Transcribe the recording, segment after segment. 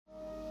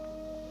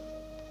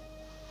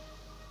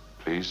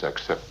Please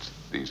accept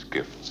these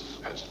gifts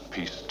as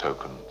peace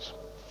tokens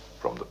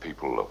from the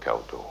people of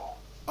Kaldor.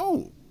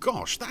 Oh,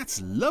 gosh,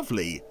 that's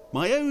lovely.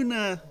 My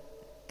own,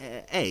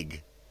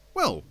 egg.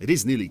 Well, it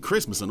is nearly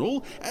Christmas and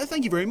all.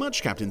 Thank you very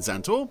much, Captain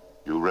Xantor.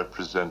 You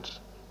represent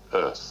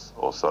Earth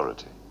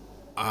authority.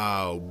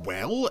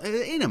 Well,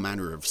 in a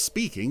manner of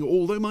speaking,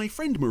 although my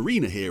friend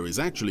Marina here is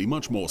actually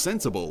much more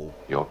sensible.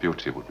 Your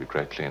beauty would be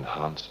greatly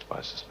enhanced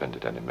by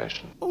suspended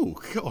animation.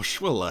 Oh, gosh,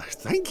 well,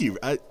 thank you.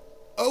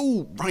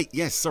 Oh, right,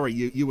 yes, sorry,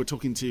 you were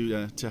talking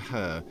to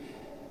her.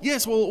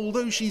 Yes, well,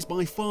 although she's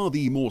by far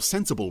the more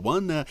sensible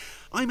one,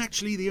 I'm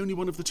actually the only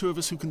one of the two of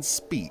us who can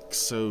speak,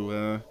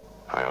 so,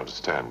 I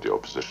understand your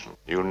position.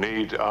 You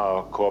need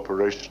our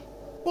cooperation.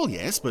 Well,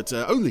 yes, but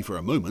only for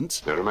a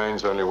moment. There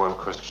remains only one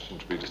question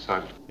to be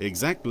decided.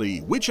 Exactly.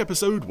 Which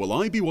episode will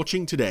I be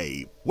watching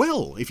today?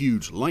 Well, if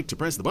you'd like to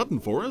press the button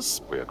for us.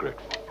 We are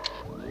grateful.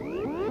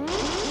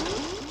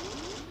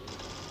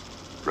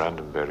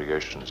 Random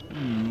variations.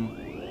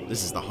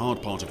 This is the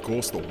hard part, of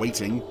course, the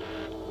waiting.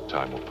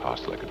 Time will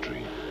pass like a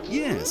dream.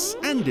 Yes,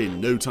 and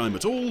in no time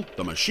at all,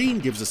 the machine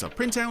gives us a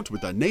printout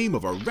with the name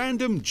of a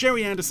random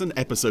Jerry Anderson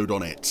episode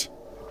on it.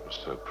 It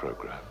was so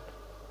programmed.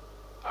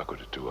 How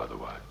could it do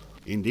otherwise?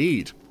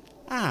 Indeed.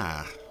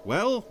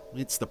 Well,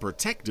 it's the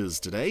Protectors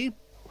today.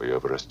 We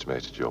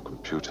overestimated your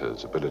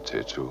computer's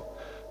ability to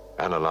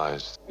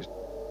analyze. It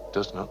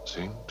does not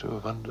seem to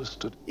have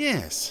understood.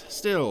 Yes,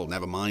 still,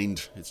 never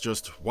mind. It's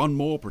just one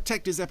more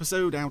Protectors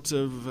episode out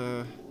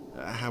of,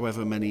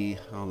 however many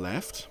are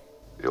left.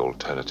 The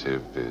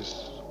alternative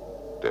is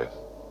death.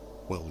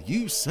 Well,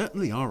 you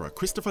certainly are a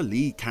Christopher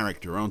Lee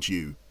character, aren't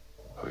you?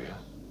 Oh, yes.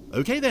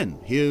 Okay then,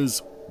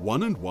 here's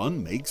 1 and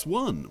 1 makes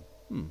 1.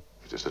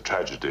 It is a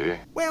tragedy.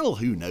 Well,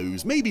 who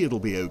knows, maybe it'll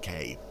be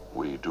okay.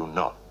 We do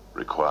not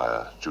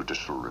require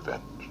judicial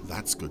revenge.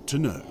 That's good to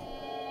know.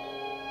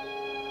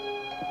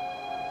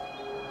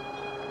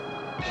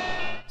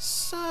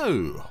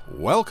 So,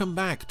 welcome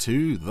back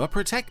to The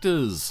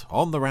Protectors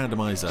on the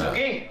Randomizer.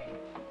 Suki?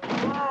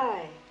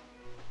 Hi.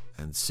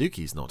 And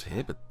Suki's not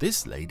here, but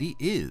this lady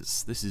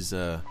is. This is,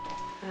 I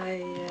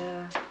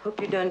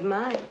hope you don't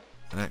mind.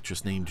 an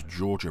actress named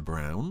Georgia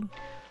Brown,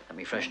 Let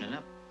me freshen it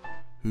up.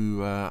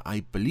 who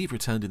I believe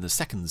returned in the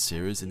second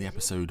series in the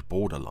episode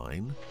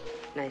Borderline.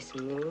 Nice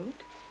mood.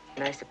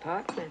 Nice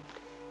apartment.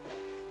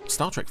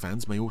 Star Trek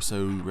fans may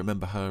also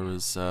remember her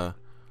as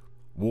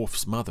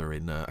Worf's mother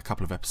in a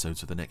couple of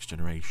episodes of The Next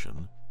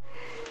Generation.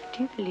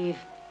 Do you believe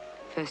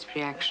first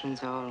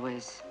reactions are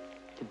always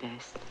the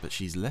best? But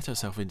she's let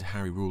herself into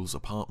Harry Rule's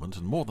apartment,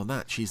 and more than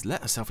that, she's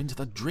let herself into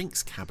the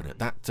drinks cabinet,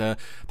 that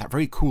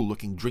very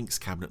cool-looking drinks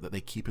cabinet that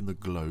they keep in the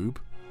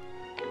Globe.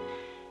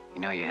 You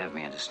know you have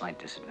me at a slight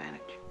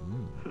disadvantage.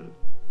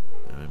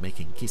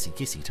 Making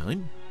kissy-kissy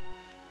time.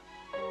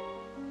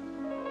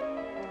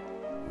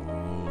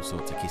 All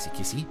sorts of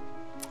kissy-kissy.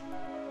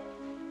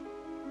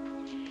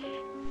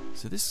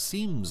 So this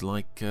seems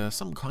like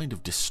some kind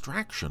of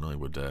distraction, I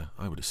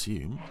would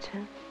assume.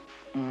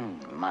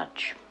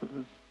 Much.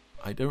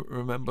 I don't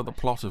remember the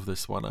plot of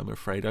this one, I'm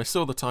afraid. I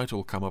saw the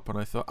title come up and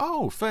I thought,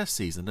 oh, first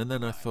season, and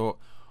then I thought,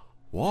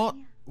 what?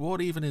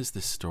 What even is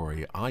this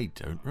story? I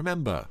don't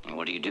remember.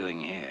 What are you doing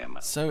here?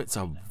 So it's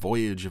a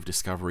voyage of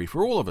discovery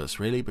for all of us,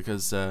 really,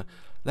 because,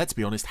 let's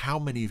be honest, how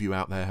many of you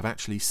out there have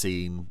actually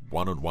seen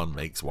 1 and 1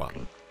 makes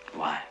 1?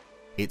 Why?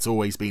 It's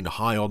always been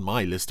high on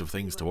my list of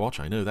things to watch,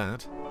 I know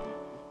that.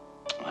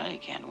 Well, you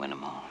can't win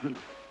them all.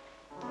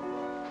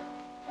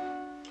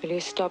 Will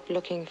you stop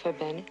looking for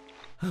Bennett?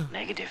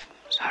 Negative.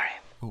 Sorry.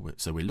 Oh,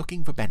 so we're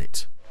looking for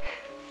Bennett.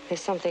 There's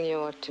something you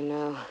ought to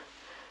know.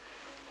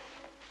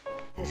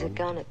 There's a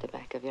gun at the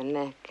back of your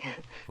neck.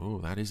 Oh,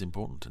 that is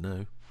important to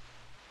know.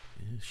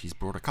 Yeah, she's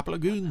brought a couple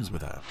of goons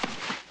with her.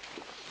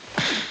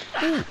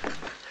 Oh!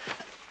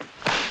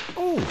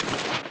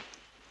 Oh!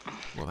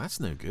 Well, that's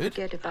no good.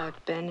 Forget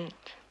about Bennett.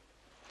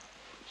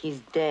 He's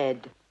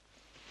dead.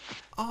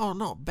 Oh,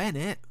 not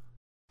Bennett.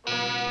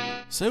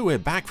 So we're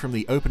back from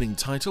the opening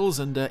titles,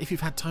 and if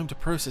you've had time to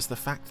process the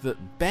fact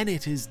that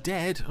Bennett is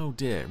dead, oh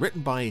dear,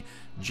 written by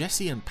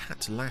Jesse and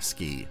Pat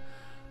Lasky.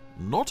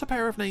 Not a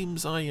pair of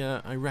names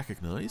I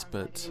recognise,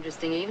 but...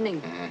 Interesting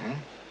evening.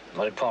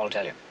 What did Paul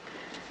tell you?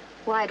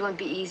 Why, it won't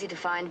be easy to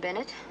find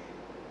Bennett.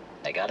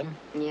 They got him?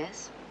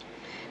 Yes.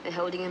 They're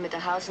holding him at the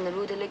house in the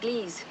Rue de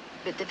l'Église.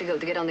 Bit difficult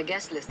to get on the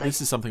guest list.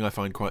 This is something I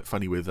find quite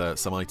funny with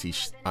some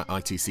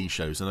ITC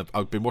shows, and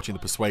I've been watching The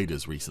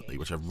Persuaders recently,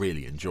 which I've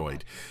really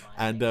enjoyed.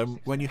 And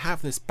when you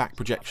have this back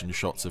projection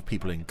shots of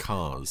people in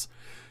cars,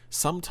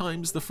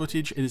 sometimes the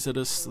footage is at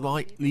a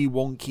slightly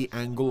wonky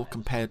angle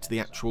compared to the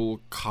actual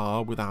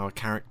car with our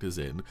characters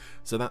in.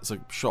 So that's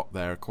a shot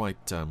there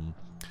quite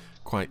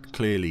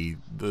clearly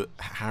that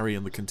Harry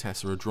and the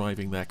Contessa are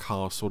driving their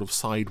car sort of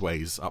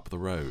sideways up the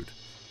road.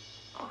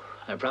 Oh,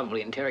 they're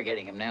probably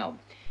interrogating him now.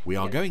 We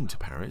are going to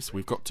Paris.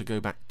 We've got to go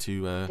back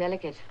to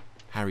Delicate.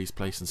 Harry's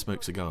place and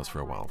smoke cigars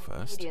for a while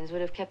first. Indians would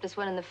have kept us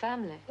one in the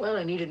family. Well,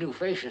 I need a new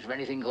face if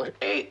anything goes.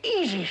 Hey,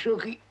 easy,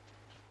 Suki.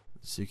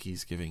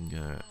 Suki's giving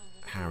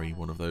Harry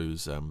one of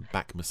those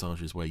back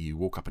massages where you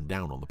walk up and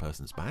down on the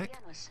person's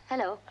back.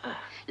 Hello.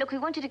 Look, we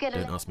want you to get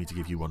Don't ask me to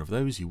give you one of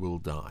those, you will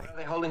die. Are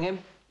they holding him?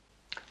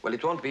 Well,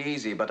 it won't be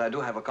easy, but I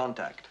do have a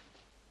contact.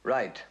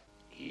 Right.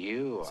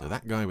 So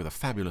that guy with a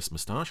fabulous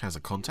moustache has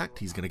a contact.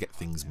 He's going to get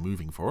things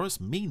moving for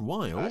us.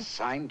 Meanwhile...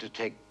 Assigned to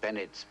take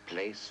Bennett's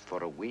place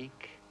for a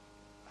week,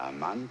 a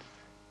month,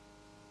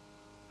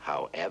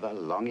 however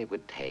long it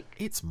would take.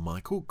 It's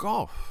Michael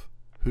Gough,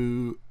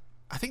 who...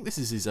 I think this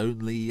is his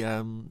only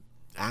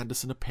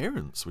Anderson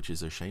appearance, which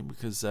is a shame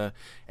because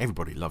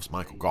everybody loves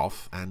Michael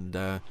Gough,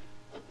 and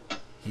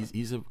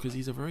he's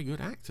a very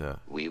good actor.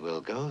 We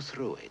will go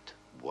through it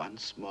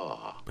once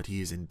more. But he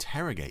is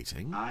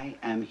interrogating... I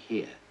am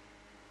here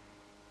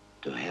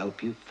to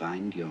help you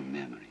find your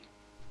memory.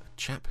 A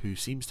chap who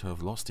seems to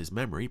have lost his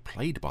memory,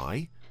 played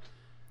by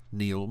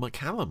Neil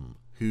McCallum,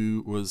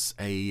 who was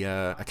a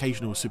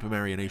occasional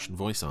Supermarionation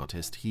voice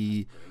artist.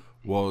 He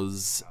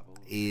was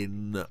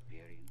in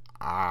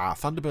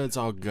Thunderbirds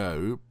Are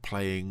Go,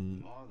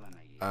 playing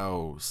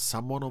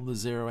someone on the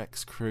Zero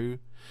X crew.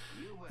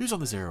 Who's on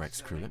the Zero X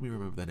crew? Let me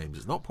remember their names.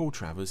 It's not Paul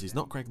Travers. He's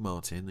not Greg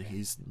Martin.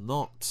 He's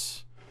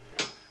not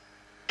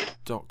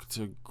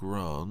Dr.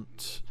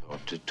 Grant. Or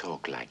to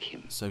talk like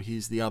him. So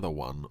he's the other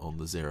one on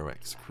the Zero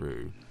X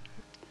crew.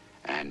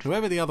 And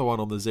whoever the other one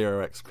on the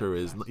Zero X crew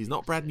is, he's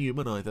not Brad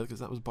Newman either, because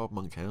that was Bob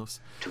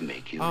Monkhouse. To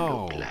make you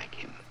look like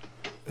him.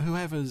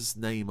 Whoever's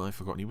name I've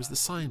forgotten. He was the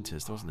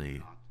scientist, wasn't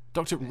he?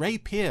 Dr. Ray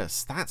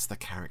Pierce. That's the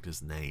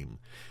character's name.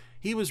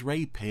 He was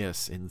Ray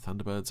Pierce in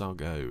Thunderbirds Are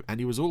Go, and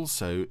he was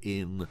also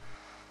in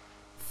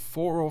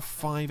 4 or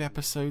 5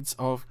 episodes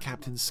of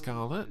Captain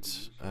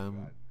Scarlet.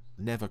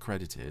 Never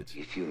credited.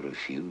 If you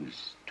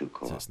refuse to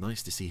call. So it's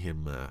nice to see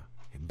him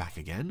back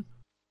again.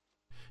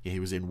 Yeah, he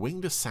was in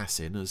Winged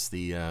Assassin as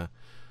the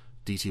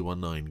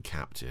DT-19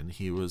 captain.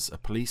 He was a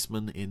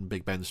policeman in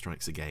Big Ben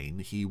Strikes Again.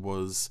 He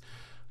was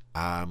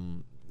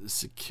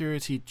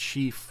security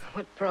chief...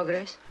 What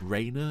progress?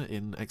 Rayner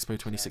in Expo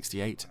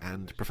 2068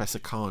 and Professor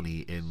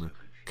Carney in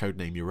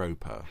Codename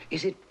Europa.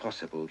 Is it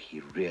possible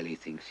he really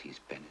thinks he's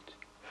Bennett?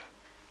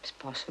 It's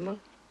possible.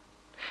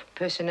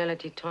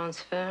 Personality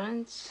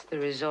transference, the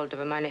result of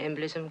a minor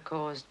embolism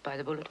caused by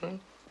the bullet wound.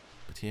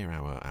 But here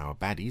our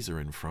baddies are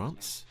in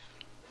France.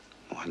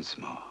 Once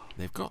more.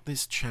 They've got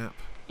this chap.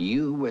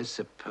 You were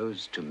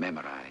supposed to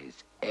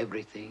memorize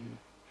everything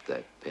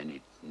that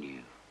Bennett knew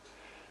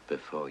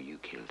before you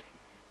killed him.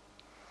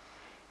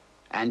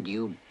 And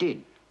you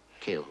did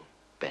kill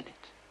Bennett.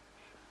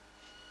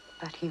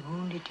 But he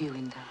wounded you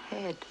in the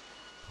head.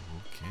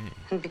 Okay.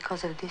 And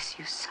because of this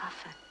you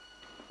suffered.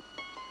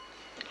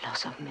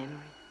 Loss of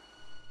memory.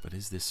 But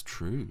is this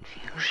true?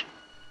 Fusion.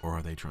 Or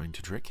are they trying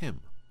to trick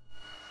him?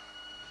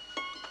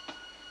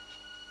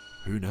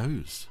 Who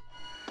knows?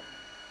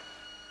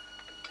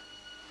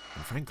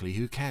 And frankly,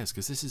 who cares?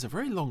 Because this is a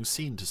very long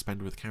scene to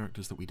spend with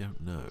characters that we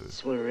don't know.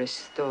 This will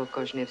restore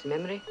Koznev's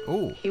memory.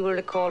 Oh. He will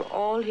recall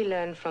all he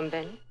learned from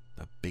Ben.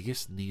 The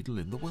biggest needle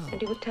in the world.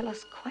 And he would tell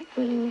us quite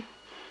willingly.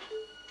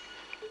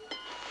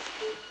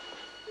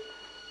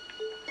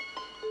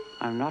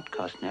 I'm not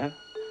Kosnev.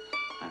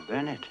 I'm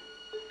Bennett.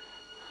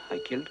 I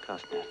killed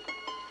Kosnev.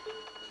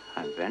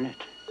 I'm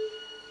Bennett.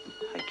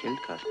 I killed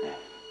Kosnev.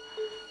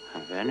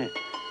 I'm Bennett.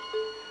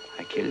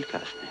 I killed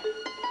Kosnev.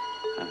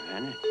 I'm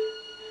Bennett.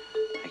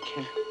 I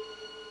killed...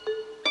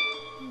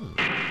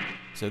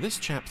 So this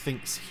chap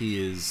thinks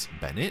he is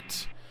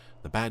Bennett.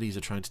 The baddies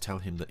are trying to tell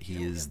him that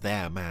he is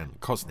their man,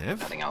 Kosnev.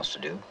 Nothing else to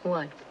do?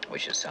 What? We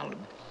should sell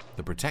them.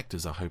 The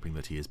protectors are hoping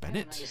that he is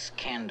Bennett. Nice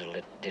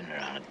candlelit dinner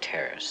on a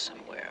terrace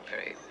somewhere.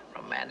 Very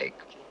romantic.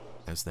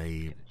 As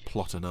they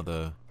plot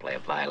another Play a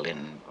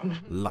violin.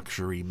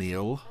 luxury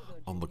meal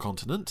on the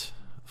continent,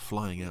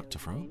 flying out to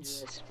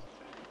France.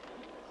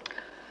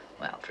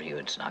 Well, for you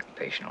it's an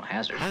occupational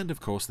hazard. And of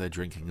course they're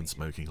drinking and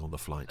smoking on the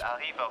flight.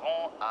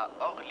 Arriverons à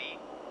Orly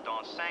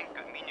dans 5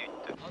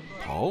 minutes.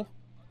 Paul?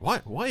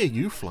 Why are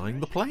you flying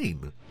the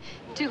plane?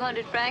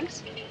 200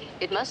 francs?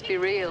 It must be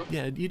real.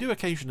 Yeah, you do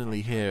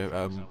occasionally hear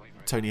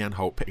Tony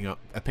Anholt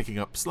picking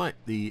up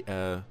slightly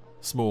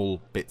small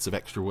bits of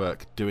extra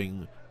work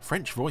doing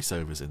French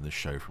voiceovers in this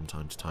show from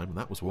time to time, and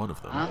that was one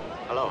of them.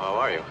 Hello, how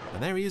are you?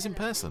 And there he is in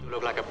person. You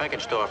look like a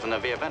package store from the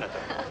Via Veneto.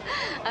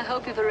 I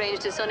hope you've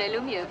arranged a Soleil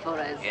Lumiere for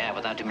us. Yeah,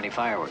 without too many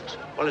fireworks.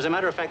 Well, as a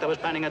matter of fact, I was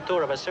planning a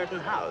tour of a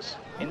certain house.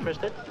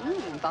 Interested?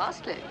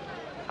 Vastly.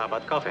 How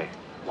about coffee?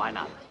 Why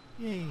not?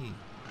 Yay.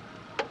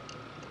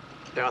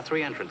 There are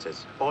 3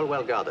 entrances, all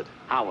well guarded.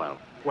 How well?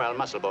 Well,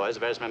 muscle boys,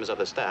 various members of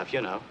the staff,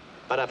 you know.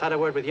 But I've had a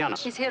word with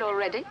Janos. He's here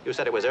already? You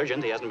said it was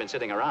urgent. He hasn't been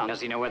sitting around.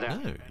 Does he know where they're...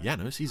 No,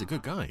 Janos, he's a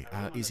good guy.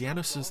 Is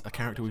Janos a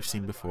character we've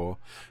seen before?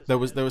 There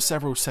were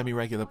several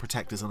semi-regular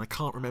protectors, and I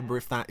can't remember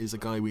if that is a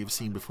guy we've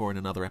seen before in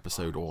another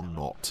episode or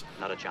not.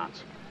 Not a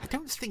chance. I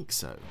don't think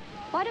so.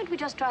 Why don't we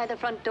just try the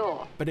front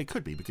door? But it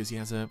could be, because he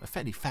has a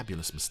fairly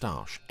fabulous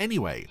moustache.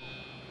 Anyway,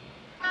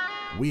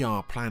 we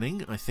are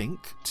planning, I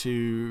think,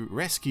 to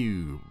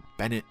rescue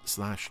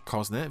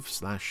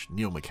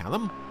Bennett/Kosnev/Neil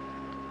McCallum.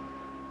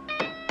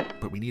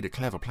 But we need a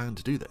clever plan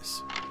to do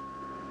this.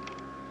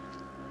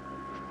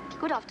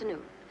 Good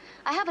afternoon.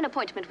 I have an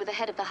appointment with the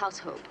head of the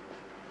household.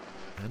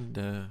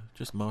 And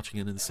just marching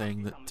in and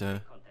saying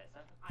that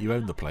you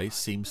own the place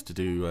seems to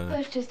do...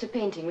 First, just a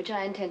painting which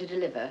I intend to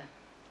deliver.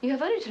 You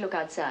have only to look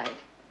outside.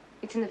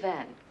 It's in the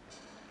van.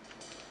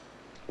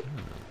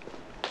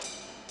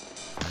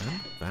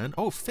 Van?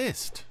 Oh,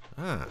 Fist!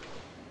 Ah.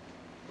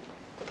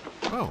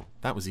 Well,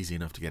 that was easy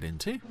enough to get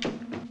into.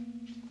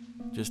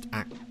 Just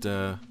act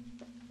very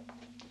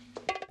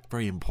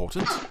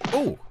important.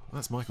 Oh,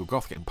 that's Michael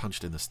Goth getting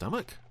punched in the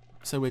stomach.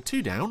 So we're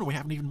 2 down and we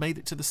haven't even made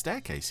it to the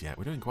staircase yet.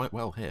 We're doing quite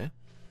well here.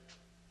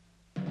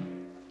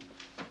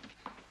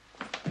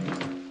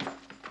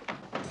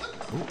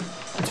 Ooh,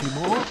 2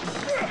 more.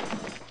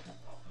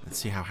 Let's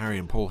see how Harry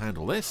and Paul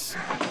handle this.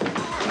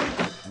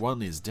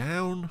 1 is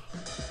down.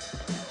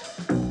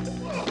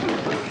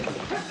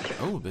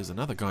 Oh, there's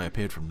another guy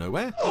appeared from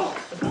nowhere.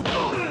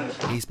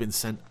 He's been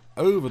sent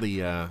over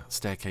the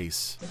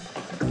staircase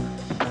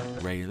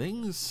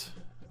railings.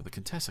 The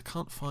Contessa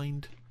can't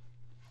find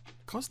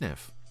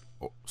Kosnev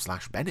or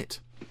 / Bennett.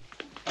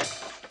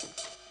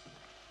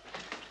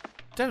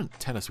 Don't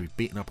tell us we've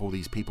beaten up all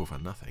these people for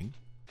nothing.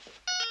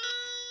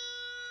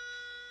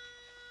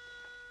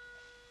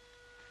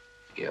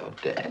 You're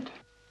dead.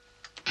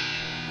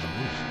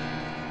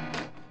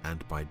 Oh.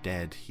 And by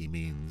dead, he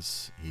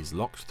means he's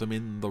locked them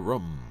in the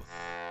room.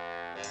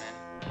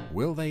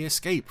 Will they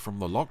escape from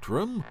the locked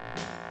room?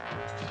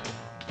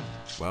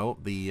 Well,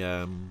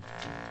 the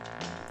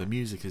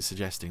music is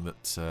suggesting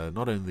that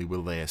not only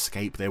will they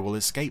escape, they will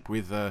escape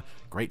with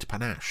great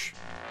panache.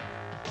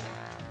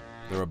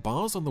 There are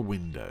bars on the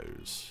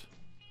windows,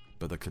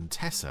 but the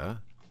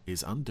Contessa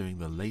is undoing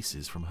the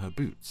laces from her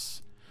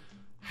boots.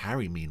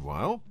 Harry,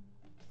 meanwhile,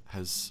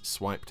 has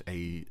swiped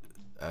a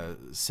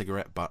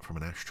cigarette butt from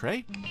an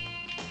ashtray.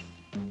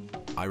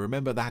 I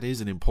remember that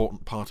is an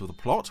important part of the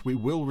plot. We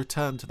will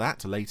return to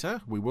that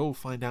later. We will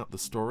find out the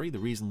story, the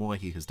reason why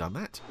he has done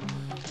that.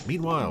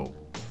 Meanwhile,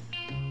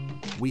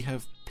 we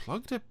have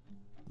plugged a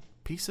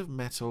piece of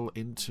metal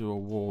into a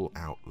wall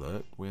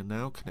outlet. We're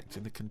now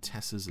connecting the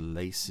Contessa's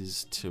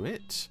laces to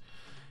it.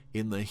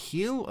 In the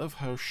heel of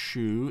her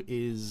shoe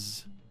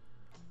is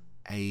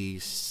a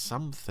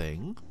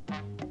something.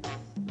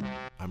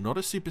 I'm not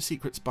a super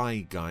secret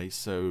spy, guys,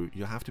 so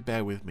you'll have to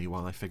bear with me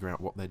while I figure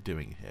out what they're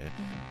doing here.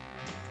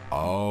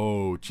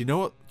 Oh, do you know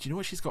what? Do you know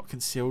what she's got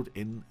concealed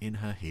in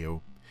her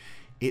heel?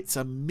 It's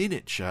a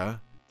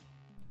miniature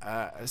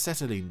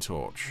acetylene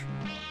torch,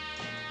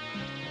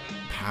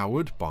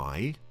 powered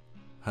by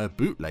her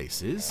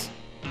bootlaces.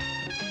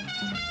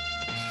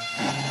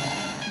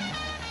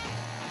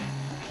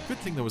 Good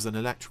thing there was an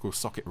electrical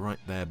socket right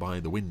there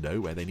by the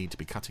window where they need to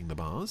be cutting the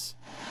bars.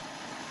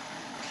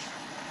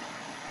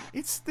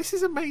 This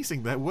is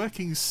amazing. They're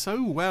working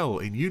so well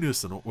in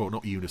unison. Well,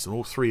 not unison,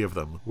 all 3 of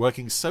them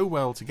working so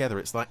well together.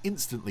 It's like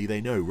instantly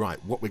they know,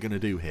 right, what we're going to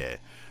do here.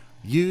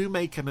 You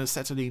make an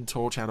acetylene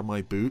torch out of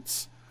my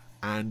boots,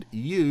 and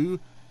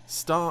you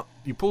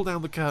pull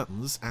down the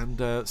curtains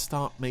and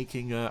start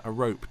making a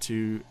rope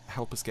to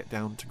help us get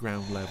down to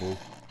ground level.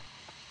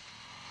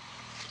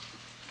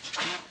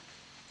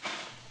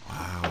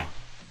 Wow.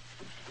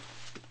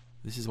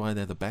 This is why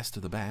they're the best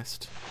of the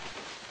best.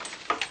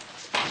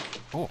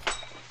 Oh.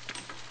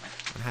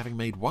 And having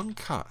made 1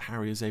 cut,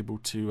 Harry is able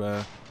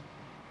to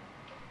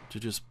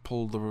just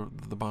pull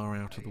the bar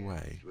out of the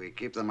way. We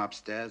keep them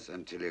upstairs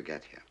until you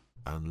get here.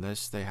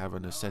 Unless they have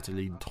an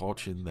acetylene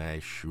torch in their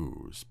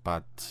shoes.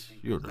 But,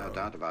 you know. No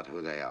doubt about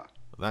who they are.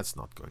 That's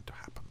not going to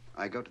happen.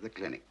 I go to the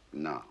clinic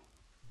now.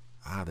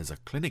 Ah, there's a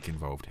clinic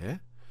involved here.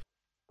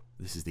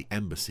 This is the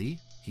embassy.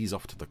 He's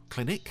off to the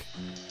clinic.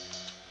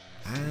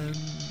 And...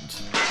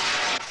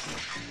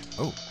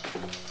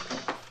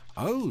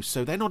 Oh,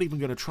 so they're not even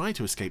going to try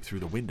to escape through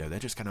the window. They're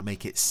just going to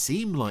make it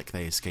seem like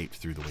they escaped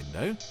through the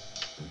window,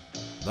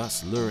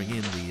 thus luring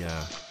in the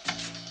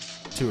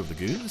 2 of the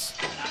goons.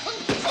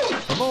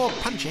 For more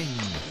punching!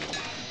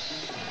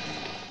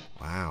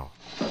 Wow.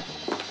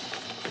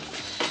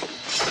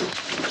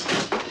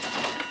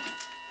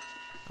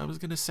 I was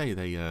going to say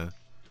they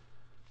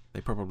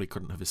probably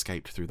couldn't have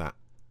escaped through that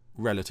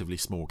relatively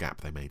small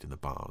gap they made in the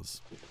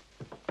bars.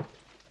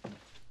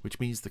 Which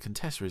means the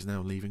Contessa is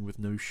now leaving with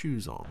no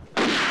shoes on.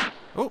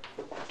 Oh!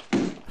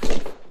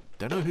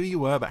 Don't know who you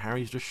were, but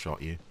Harry's just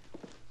shot you.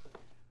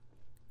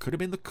 Could have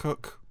been the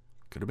cook.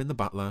 Could have been the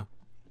butler.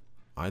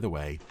 Either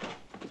way,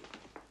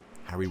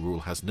 Harry Rule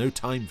has no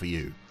time for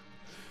you.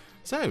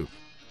 So,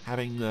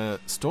 having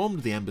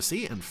stormed the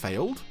embassy and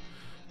failed,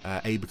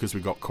 A, because we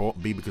got caught,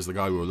 and B, because the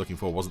guy we were looking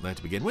for wasn't there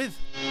to begin with,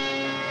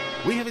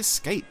 we have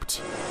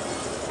escaped.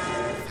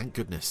 Thank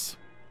goodness.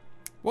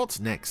 What's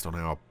next on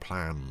our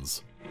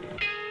plans?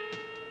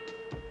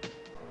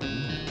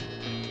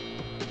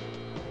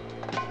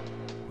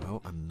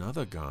 Well,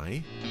 another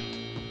guy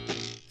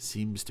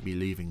seems to be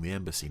leaving the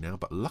embassy now,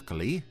 but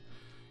luckily,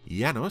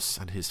 Janos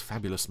and his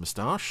fabulous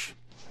moustache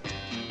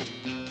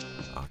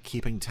are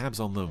keeping tabs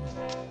on them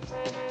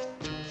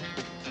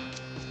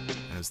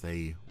as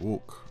they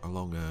walk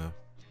along a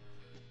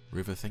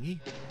river thingy.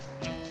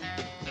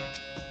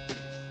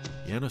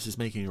 Janos is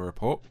making a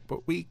report,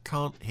 but we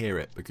can't hear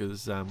it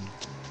because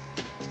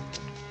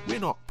we're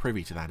not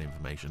privy to that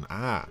information.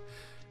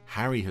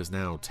 Harry has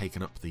now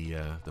taken up the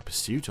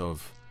pursuit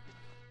of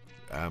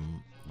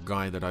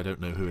guy that I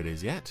don't know who it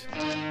is yet.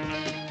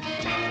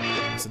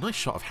 It's a nice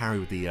shot of Harry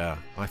with the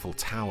Eiffel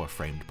Tower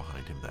framed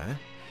behind him there.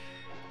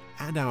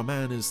 And our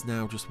man has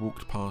now just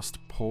walked past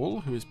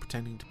Paul, who is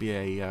pretending to be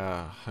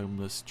a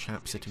homeless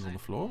chap sitting on the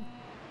floor.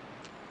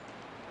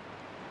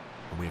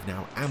 And we have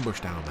now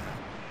ambushed our man.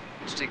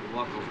 Let's take a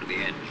walk over to the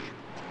edge.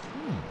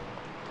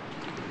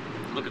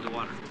 Look at the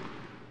water.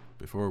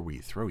 Before we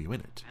throw you in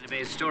it. Kind of a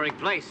historic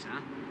place,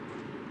 huh?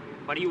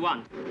 What do you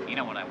want? You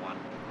know what I want.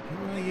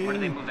 Who are you? Where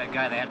did they move that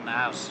guy they had in the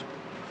house?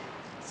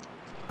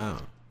 Oh.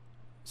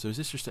 So is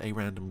this just a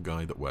random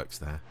guy that works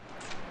there?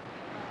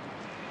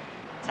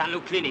 Saint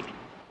Luc Clinic.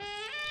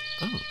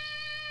 Oh.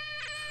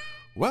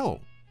 Well,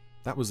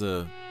 that was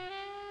an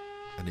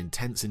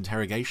intense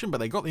interrogation, but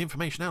they got the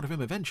information out of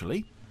him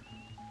eventually.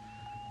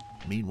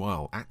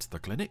 Meanwhile, at the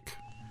clinic...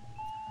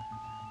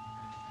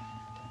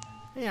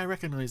 Hey, I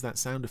recognise that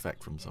sound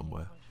effect from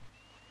somewhere.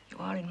 You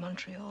are in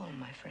Montreal,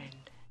 my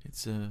friend.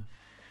 It's a...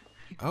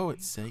 Oh,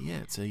 it's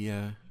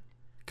a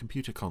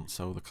computer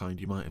console, the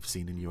kind you might have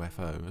seen in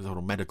UFO. A sort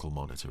of medical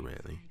monitor,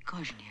 really.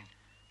 Kozhnev.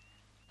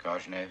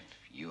 Kozhnev,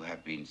 you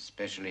have been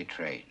specially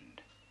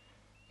trained.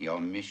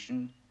 Your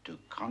mission to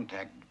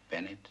contact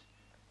Bennett,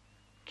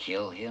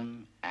 kill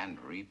him, and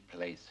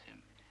replace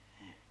him.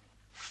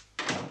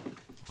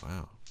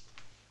 Wow.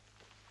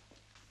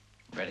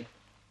 Ready?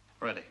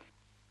 Ready.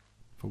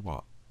 For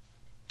what?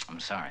 I'm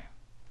sorry.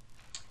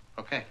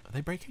 Okay. Are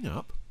they breaking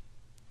up?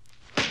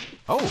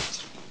 Oh!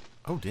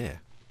 Oh dear.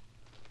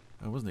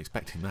 I wasn't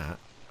expecting that.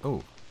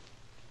 Oh.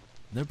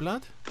 No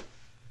blood?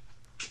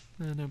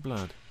 No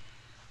blood.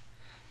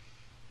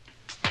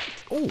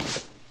 Oh!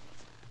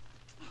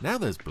 Now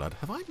there's blood.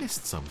 Have I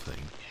missed something?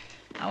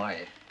 How are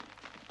you?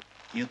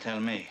 You tell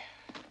me.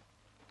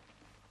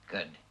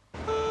 Good.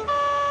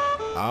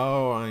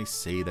 Oh, I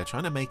see. They're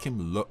trying to make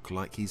him look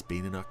like he's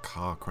been in a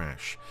car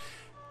crash.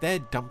 They're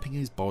dumping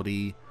his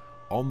body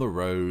on the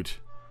road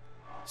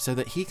so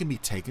that he can be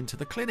taken to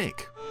the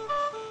clinic.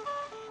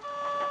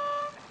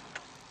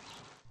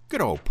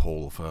 Good old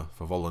Paul for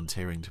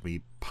volunteering to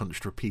be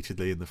punched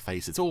repeatedly in the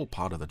face. It's all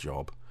part of the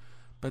job.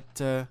 But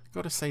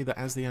got to say that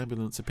as the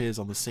ambulance appears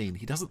on the scene,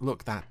 he doesn't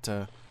look that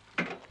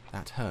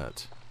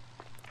hurt.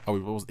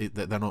 Oh,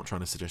 they're not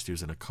trying to suggest he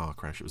was in a car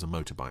crash. It was a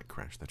motorbike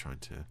crash. They're trying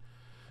to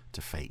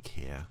fake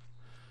here.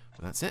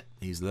 But that's it.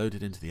 He's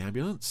loaded into the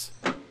ambulance.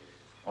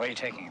 Where are you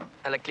taking him?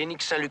 À la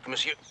clinique Saint-Luc,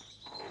 monsieur.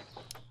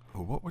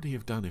 Well, what would he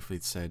have done if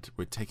they'd said,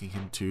 we're taking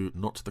him to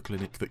not the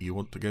clinic that you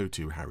want to go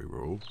to, Harry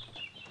Rule?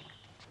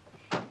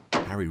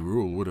 Harry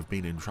Rule would have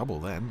been in trouble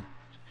then.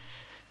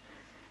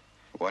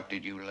 What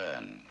did you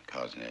learn,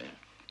 Kozhnev?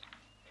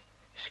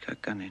 He's got a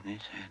gun in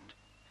his hand.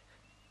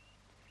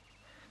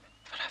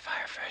 But I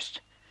fire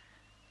first.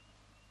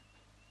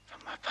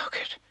 From my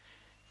pocket.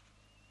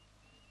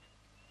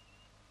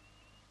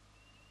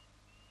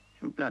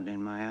 And blood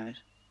in my eyes.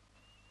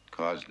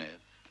 Kozhnev,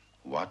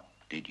 what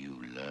did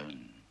you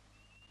learn?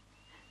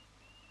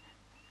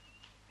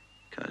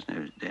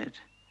 Kozhnev's dead.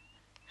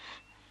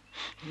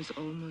 He's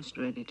almost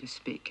ready to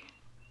speak.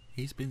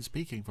 He's been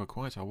speaking for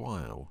quite a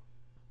while.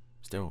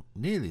 Still,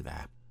 nearly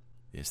there.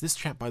 Yes, this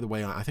chap, by the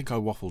way, I think I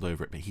waffled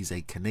over it, but he's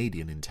a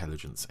Canadian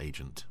intelligence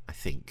agent, I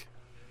think.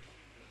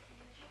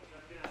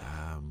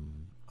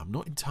 I'm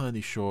not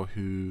entirely sure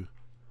who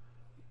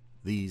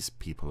these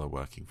people are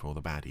working for,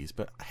 the baddies,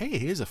 but hey,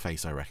 here's a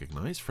face I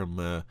recognise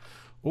from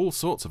all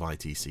sorts of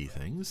ITC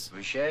things.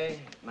 Boucher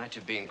might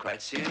have been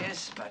quite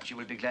serious, but you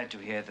will be glad to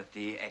hear that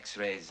the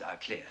X-rays are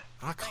clear.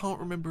 I can't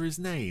remember his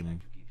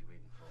name,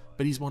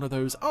 but he's one of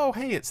those, oh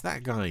hey, it's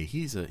that guy.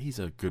 He's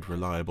a good,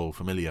 reliable,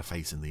 familiar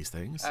face in these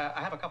things.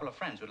 I have a couple of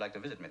friends who'd like to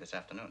visit me this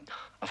afternoon.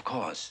 Of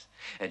course.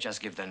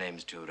 Just give their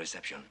names to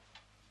reception.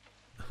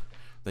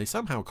 They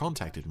somehow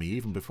contacted me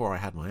even before I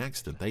had my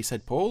accident. They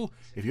said, Paul,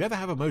 if you ever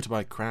have a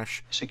motorbike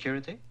crash,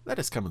 Security? let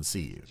us come and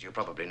see you. As you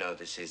probably know,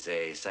 this is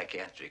a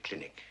psychiatric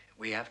clinic.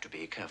 We have to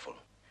be careful.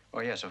 Oh,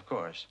 yes, of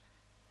course.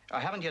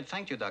 I haven't yet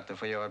thanked you, Doctor,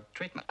 for your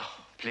treatment.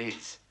 Oh,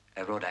 please.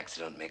 A road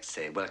accident makes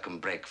a welcome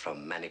break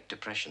from manic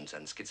depressions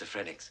and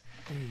schizophrenics.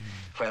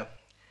 Well,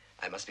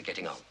 I must be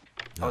getting on.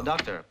 Oh,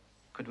 Doctor,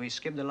 could we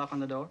skip the lock on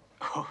the door?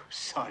 Oh,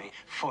 sorry.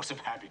 Force of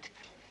habit.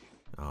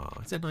 Oh,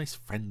 it's a nice,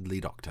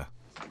 friendly doctor.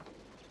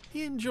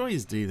 He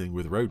enjoys dealing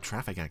with road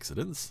traffic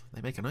accidents.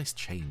 They make a nice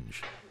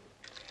change.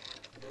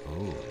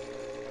 Oh.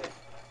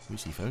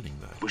 Who's he phoning,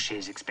 though? Boucher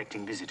is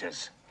expecting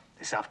visitors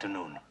this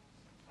afternoon.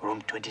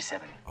 Room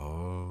 27.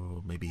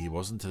 Oh, maybe he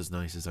wasn't as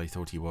nice as I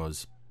thought he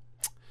was.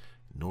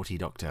 Naughty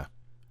doctor.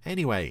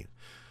 Anyway,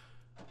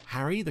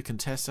 Harry, the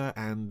Contessa,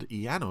 and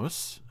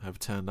Janos have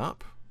turned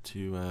up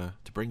to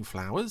bring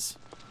flowers.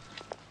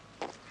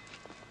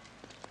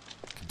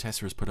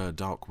 Contessa has put a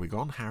dark wig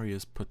on. Harry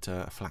has put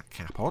a flat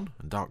cap on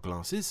and dark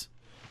glasses.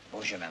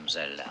 Bonjour,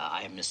 mademoiselle.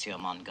 I am Monsieur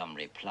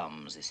Montgomery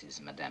Plums. This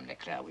is Madame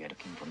Leclerc. We are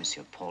looking for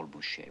Monsieur Paul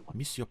Boucher.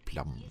 Monsieur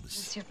Plums.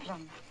 Monsieur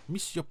Plum.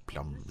 Monsieur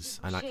Plums.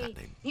 I like that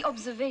name. The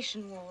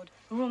observation ward,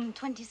 room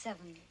 27.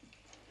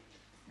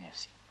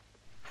 Merci.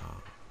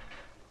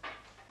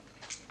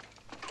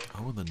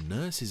 Oh, and the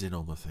nurse is in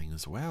on the thing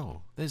as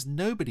well. There's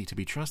nobody to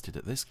be trusted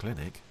at this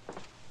clinic.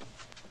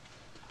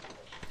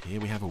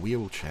 Here we have a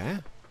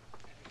wheelchair.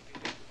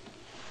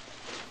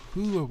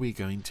 Who are we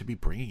going to be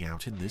bringing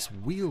out in this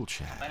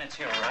wheelchair? Bennett's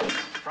here, all right?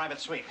 Private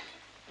suite.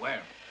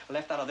 Where?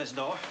 Left out of this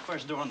door.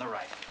 First door on the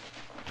right.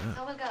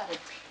 How well guarded?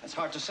 It's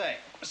hard to say.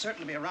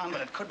 Certainly be around,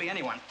 but it could be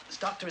anyone. This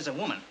doctor is a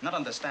woman, not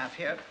on the staff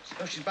here,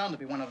 so she's bound to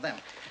be one of them.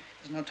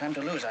 There's no time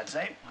to lose, I'd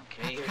say.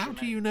 Okay. How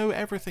do you know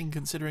everything,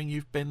 considering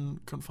you've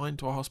been confined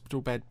to a hospital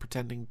bed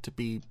pretending to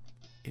be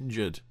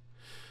injured?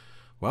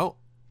 Well,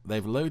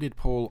 they've loaded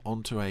Paul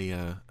onto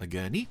a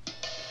gurney.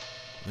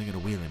 They're going to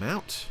wheel him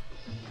out.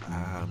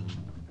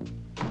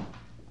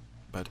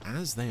 But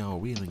as they are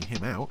wheeling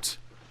him out,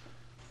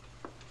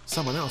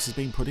 someone else has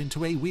been put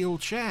into a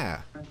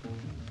wheelchair.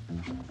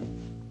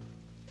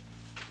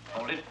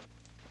 Hold it.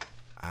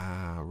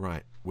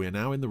 Right. We're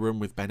now in the room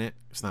with Bennett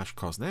 /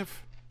 Kosnev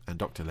and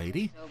Dr.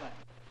 Lady.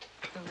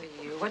 Who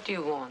are you? What do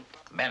you want?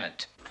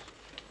 Bennett.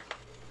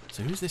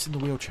 So who's this in the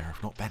wheelchair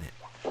if not Bennett?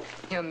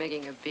 You're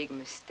making a big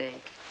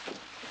mistake.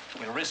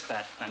 We'll risk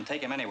that and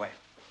take him anyway.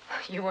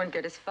 You won't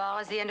get as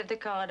far as the end of the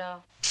corridor.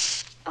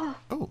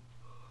 Oh.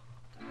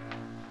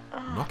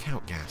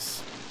 Knockout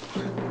gas.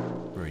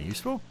 Very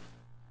useful.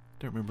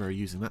 Don't remember her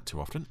using that too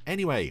often.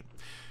 Anyway,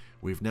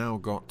 we've now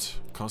got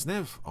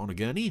Kosnev on a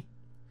gurney.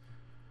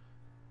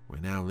 We're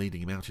now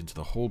leading him out into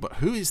the hall. But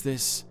who is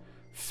this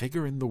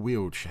figure in the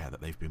wheelchair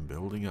that they've been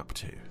building up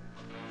to?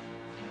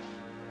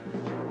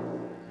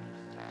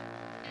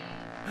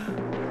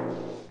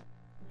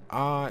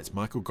 It's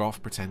Michael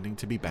Gough pretending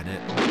to be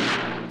Bennett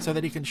so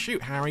that he can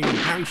shoot Harry.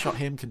 Harry shot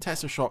him,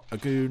 Contessa shot a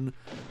goon,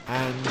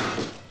 and...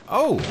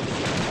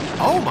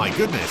 Oh my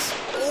goodness!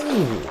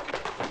 Oh!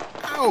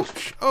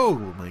 Ouch! Oh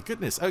my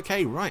goodness.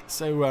 Okay, right,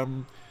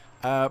 so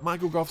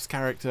Michael Gough's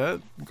character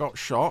got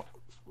shot.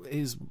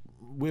 His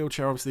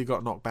wheelchair obviously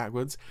got knocked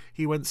backwards.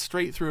 He went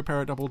straight through a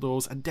pair of double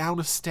doors and down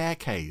a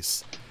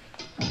staircase.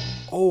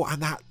 Oh, and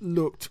that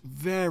looked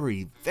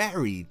very,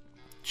 very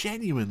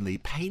genuinely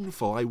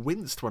painful. I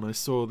winced when I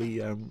saw the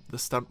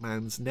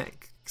stuntman's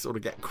neck sort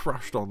of get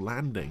crushed on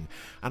landing.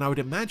 And I would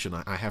imagine,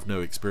 I have no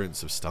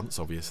experience of stunts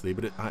obviously,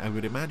 but I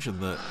would imagine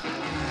that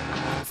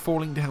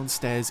falling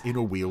downstairs in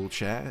a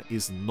wheelchair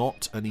is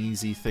not an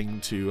easy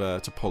thing to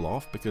pull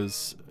off,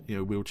 because you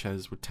know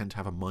wheelchairs would tend to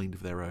have a mind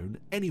of their own.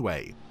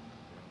 Anyway,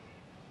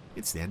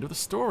 it's the end of the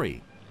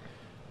story,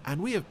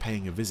 and we are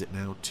paying a visit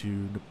now to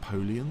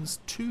Napoleon's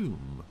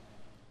tomb,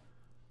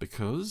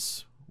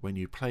 because when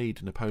you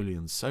played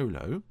Napoleon's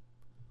solo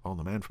on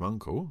The Man from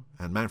U.N.C.L.E.,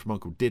 and Man from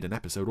U.N.C.L.E. did an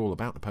episode all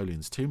about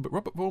Napoleon's tomb, but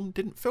Robert Vaughn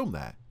didn't film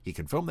there. He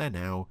can film there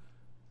now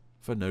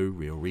for no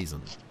real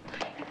reason.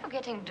 You're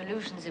forgetting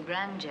delusions of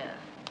grandeur.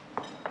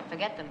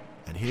 Forget them.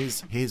 And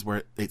here's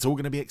where it's all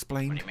going to be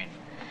explained. What do you mean?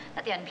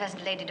 That the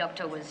unpleasant lady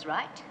doctor was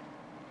right.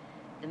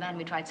 The man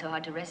we tried so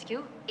hard to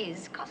rescue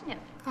is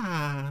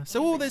Kosnev.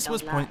 So all this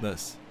was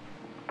pointless.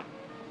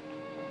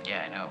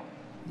 Yeah, I know.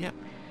 Yep.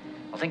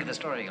 Well, think of the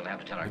story you'll have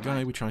to tell our The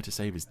guy we tried to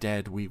save is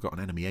dead. We've got an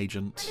enemy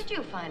agent. When did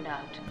you find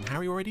out? And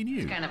Harry already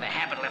knew. It's kind of a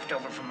habit left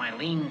over from my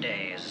lean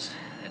days.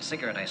 That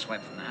cigarette I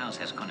swiped from the house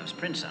has Konev's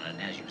prints on it,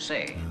 and as you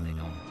say, they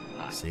don't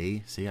lie.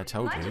 See, I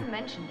told Might you. have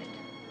mentioned it.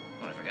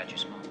 Well, I forgot you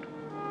smoked.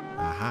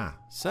 Aha.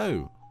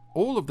 So,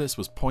 all of this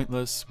was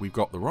pointless. We've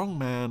got the wrong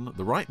man.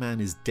 The right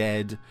man is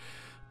dead.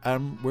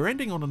 We're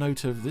ending on a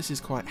note of this is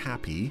quite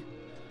happy.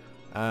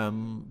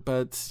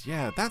 But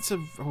yeah, that's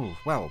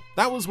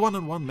that was 1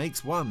 and 1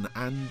 makes 1.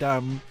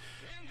 And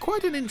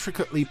quite an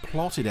intricately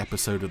plotted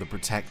episode of The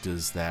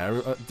Protectors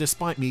there.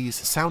 Despite me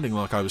sounding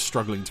like I was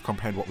struggling to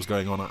comprehend what was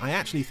going on, I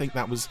actually think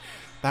that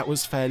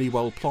was fairly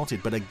well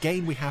plotted. But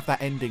again, we have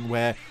that ending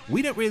where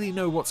we don't really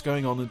know what's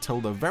going on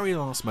until the very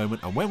last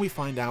moment, and when we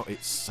find out,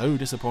 it's so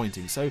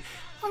disappointing. So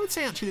I would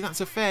say actually that's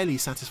a fairly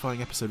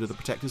satisfying episode of The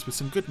Protectors with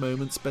some good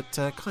moments, but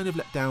kind of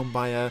let down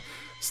by a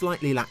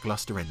slightly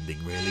lackluster ending,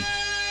 really.